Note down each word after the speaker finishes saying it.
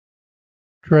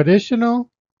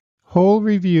Traditional Whole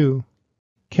Review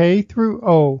K through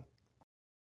O.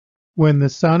 When the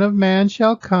Son of Man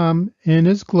shall come in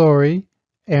his glory,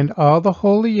 and all the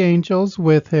holy angels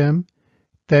with him,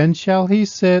 then shall he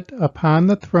sit upon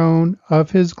the throne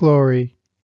of his glory.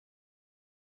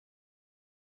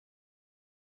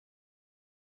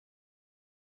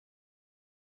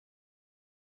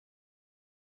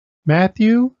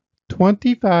 Matthew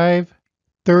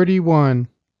 25:31.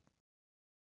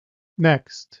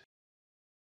 Next.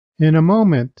 In a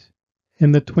moment,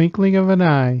 in the twinkling of an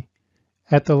eye,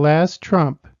 at the last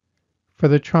trump, for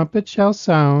the trumpet shall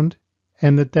sound,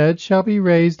 and the dead shall be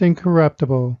raised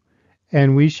incorruptible,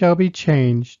 and we shall be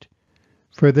changed.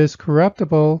 For this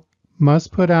corruptible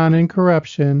must put on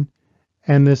incorruption,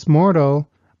 and this mortal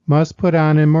must put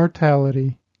on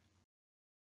immortality.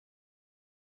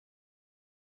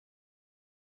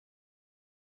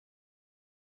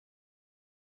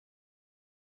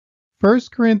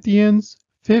 First Corinthians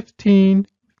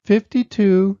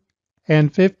 15:52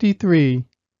 and 53.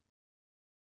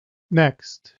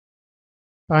 Next.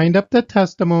 Bind up the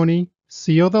testimony,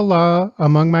 seal the law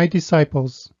among my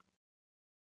disciples.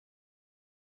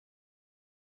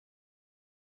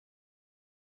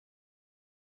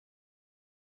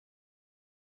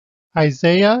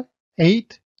 Isaiah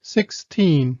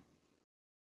 8:16.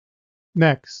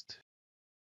 Next.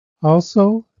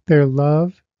 Also their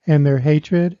love and their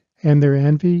hatred and their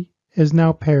envy is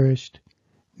now perished,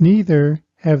 neither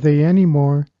have they any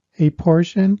more a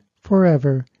portion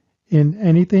forever in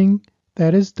anything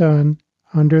that is done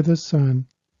under the sun.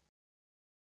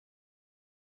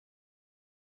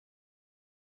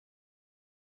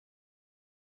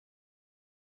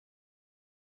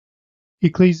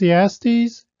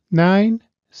 Ecclesiastes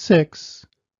 9:6.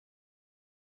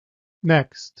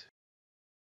 Next.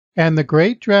 And the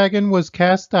great dragon was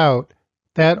cast out,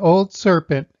 that old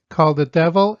serpent called the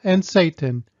devil and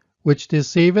Satan, which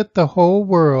deceiveth the whole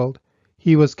world.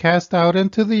 He was cast out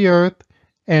into the earth,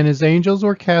 and his angels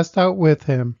were cast out with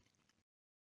him.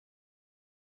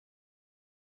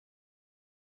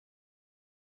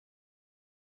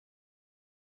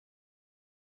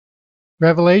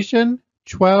 Revelation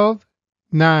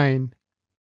 12:9.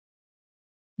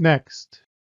 Next.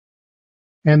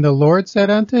 And the Lord said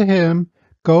unto him,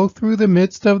 Go through the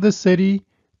midst of the city,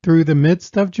 through the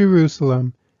midst of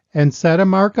Jerusalem, and set a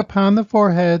mark upon the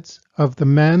foreheads of the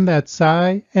men that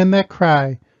sigh and that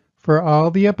cry, for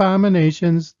all the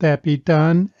abominations that be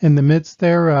done in the midst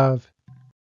thereof.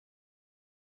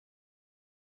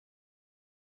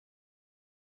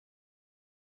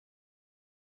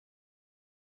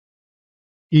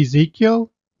 Ezekiel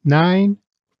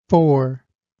 9:4.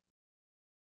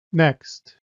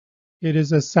 Next. It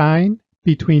is a sign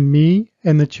between me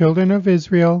and the children of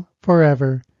Israel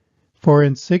forever. For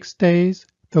in 6 days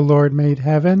the Lord made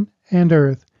heaven and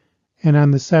earth, and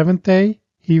on the seventh day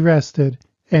he rested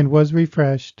and was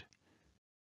refreshed.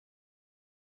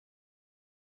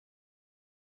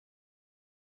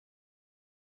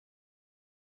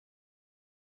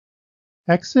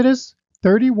 Exodus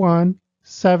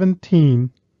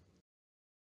 31:17.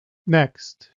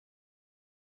 Next.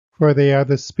 For they are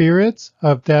the spirits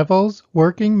of devils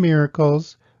working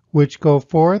miracles, which go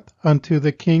forth unto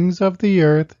the kings of the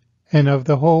earth and of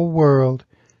the whole world,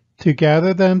 to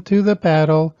gather them to the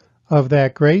battle of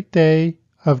that great day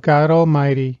of God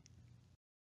Almighty.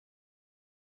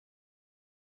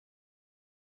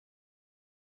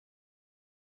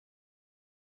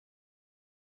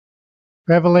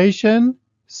 Revelation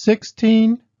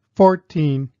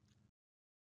 16:14.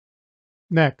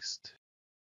 Next.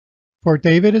 For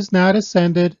David is not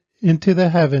ascended into the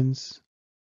heavens.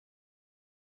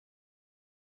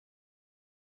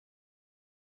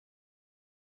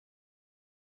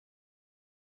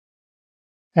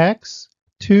 Acts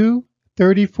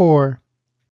 2:34.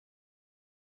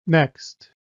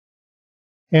 Next.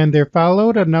 And there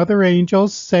followed another angel,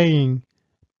 saying,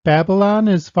 Babylon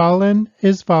is fallen,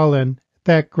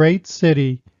 that great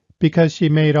city, because she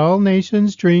made all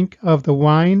nations drink of the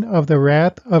wine of the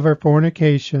wrath of her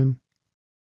fornication.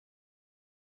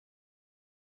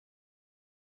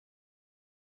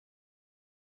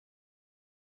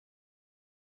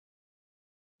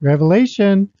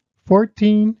 Revelation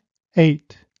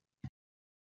 14:8.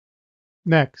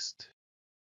 Next.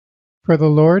 For the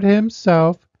Lord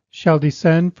himself shall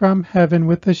descend from heaven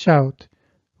with a shout,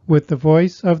 with the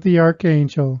voice of the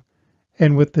archangel,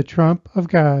 and with the trump of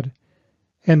God,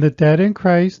 and the dead in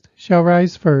Christ shall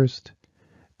rise first.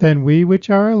 Then we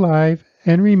which are alive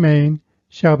and remain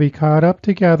shall be caught up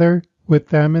together with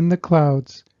them in the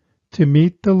clouds, to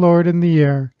meet the Lord in the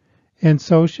air, and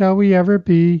so shall we ever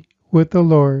be with the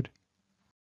Lord.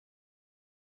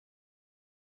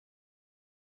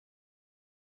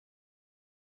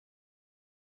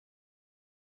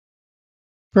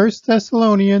 1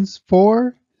 Thessalonians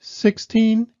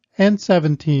 4:16 and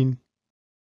 17.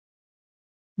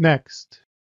 Next.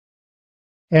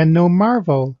 And no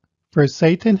marvel, for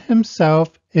Satan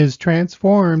himself is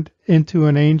transformed into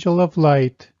an angel of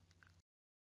light.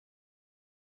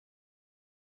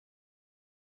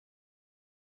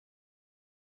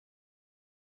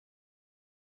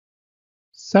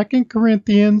 Second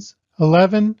Corinthians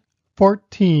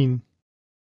 11:14.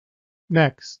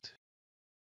 Next.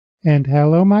 And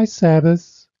hallow my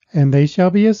sabbaths, and they shall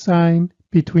be a sign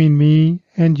between me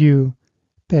and you,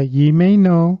 that ye may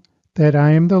know that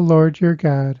I am the Lord your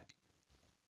God.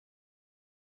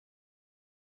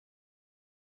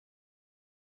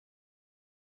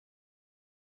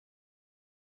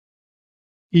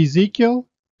 Ezekiel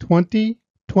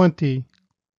 20:20.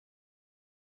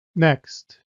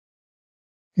 Next.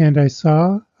 And I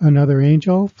saw another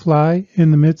angel fly in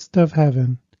the midst of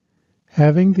heaven,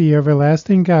 having the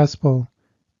everlasting gospel,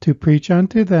 to preach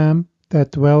unto them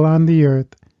that dwell on the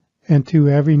earth, and to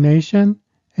every nation,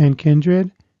 and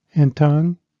kindred, and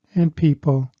tongue, and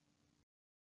people.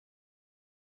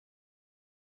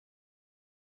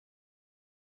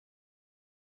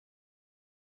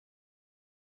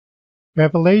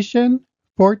 Revelation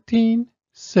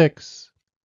 14:6.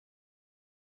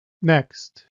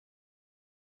 Next.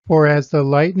 For as the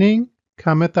lightning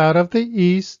cometh out of the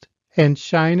east, and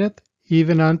shineth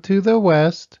even unto the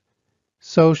west,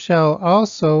 so shall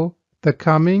also the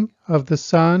coming of the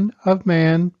Son of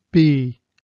Man be.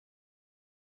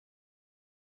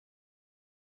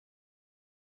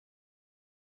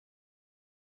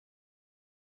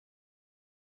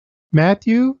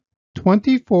 Matthew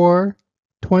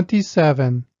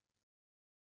 24:27.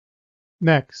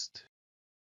 Next.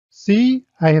 See,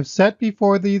 I have set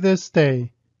before thee this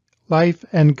day life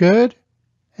and good,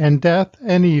 and death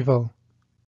and evil.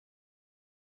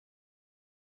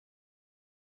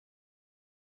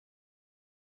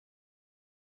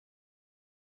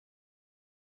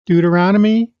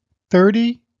 Deuteronomy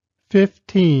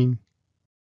 30:15.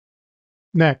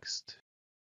 Next.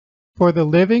 For the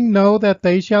living know that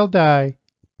they shall die,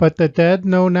 but the dead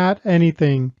know not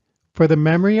anything, for the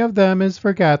memory of them is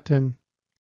forgotten.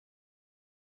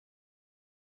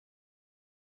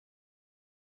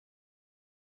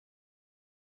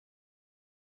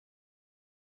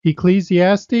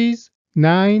 Ecclesiastes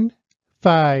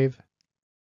 9:5.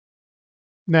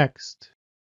 Next.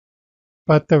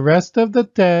 But the rest of the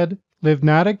dead live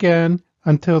not again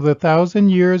until the 1,000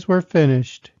 years were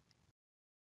finished.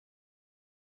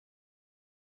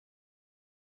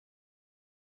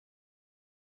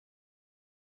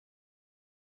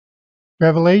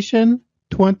 Revelation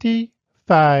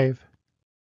 20:5.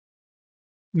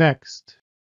 Next.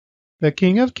 The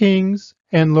King of kings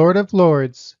and Lord of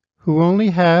lords, who only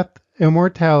hath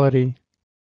immortality.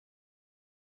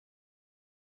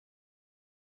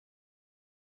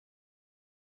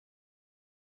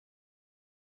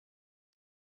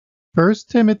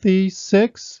 First Timothy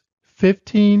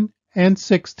 6:15 and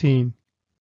 16.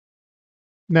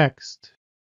 Next.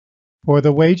 For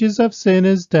the wages of sin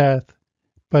is death,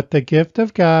 but the gift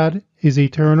of God is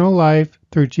eternal life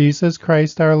through Jesus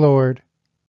Christ our Lord.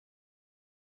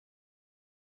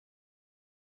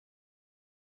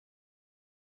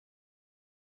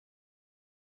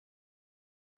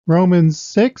 Romans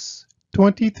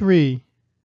 6:23.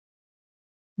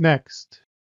 Next.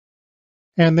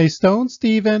 And they stoned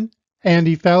Stephen, and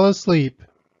he fell asleep.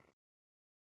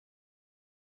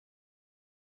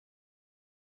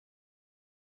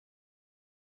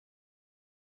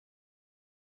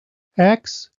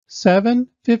 Acts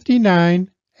 7:59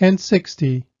 and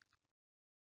 60.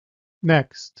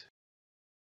 Next.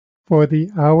 For the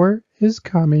hour is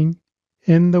coming,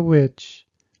 in the which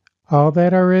all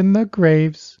that are in the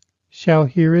graves shall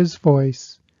hear his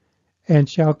voice, and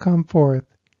shall come forth,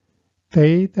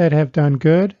 they that have done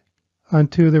good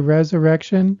unto the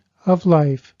resurrection of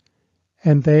life,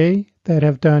 and they that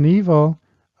have done evil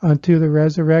unto the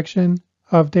resurrection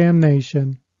of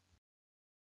damnation.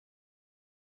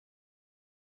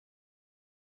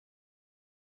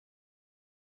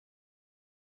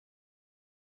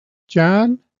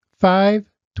 John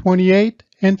 5:28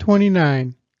 and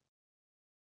 29.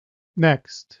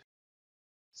 Next.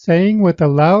 Saying with a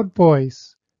loud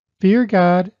voice, Fear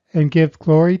God and give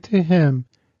glory to him,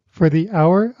 for the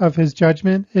hour of his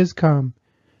judgment is come,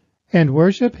 and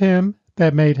worship him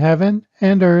that made heaven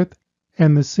and earth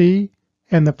and the sea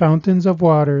and the fountains of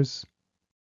waters.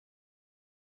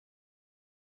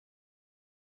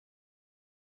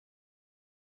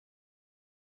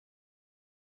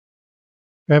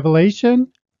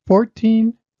 Revelation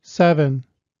 14:7.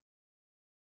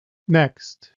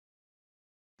 Next.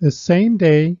 The same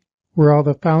day were all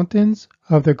the fountains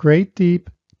of the great deep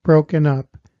broken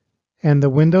up, and the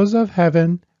windows of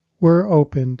heaven were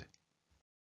opened.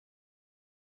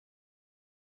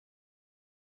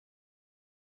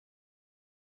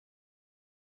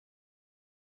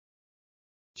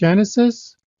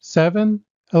 Genesis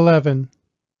 7:11.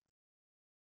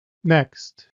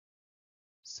 Next,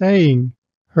 saying,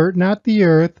 Hurt not the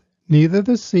earth, neither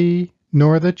the sea,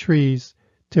 nor the trees,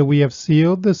 till we have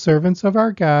sealed the servants of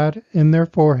our God in their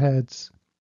foreheads.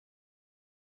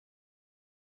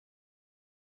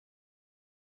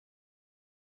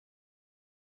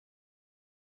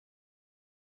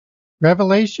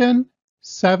 Revelation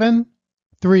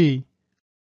 7:3.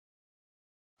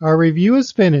 Our review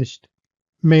is finished.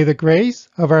 May the grace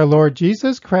of our Lord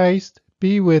Jesus Christ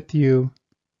be with you.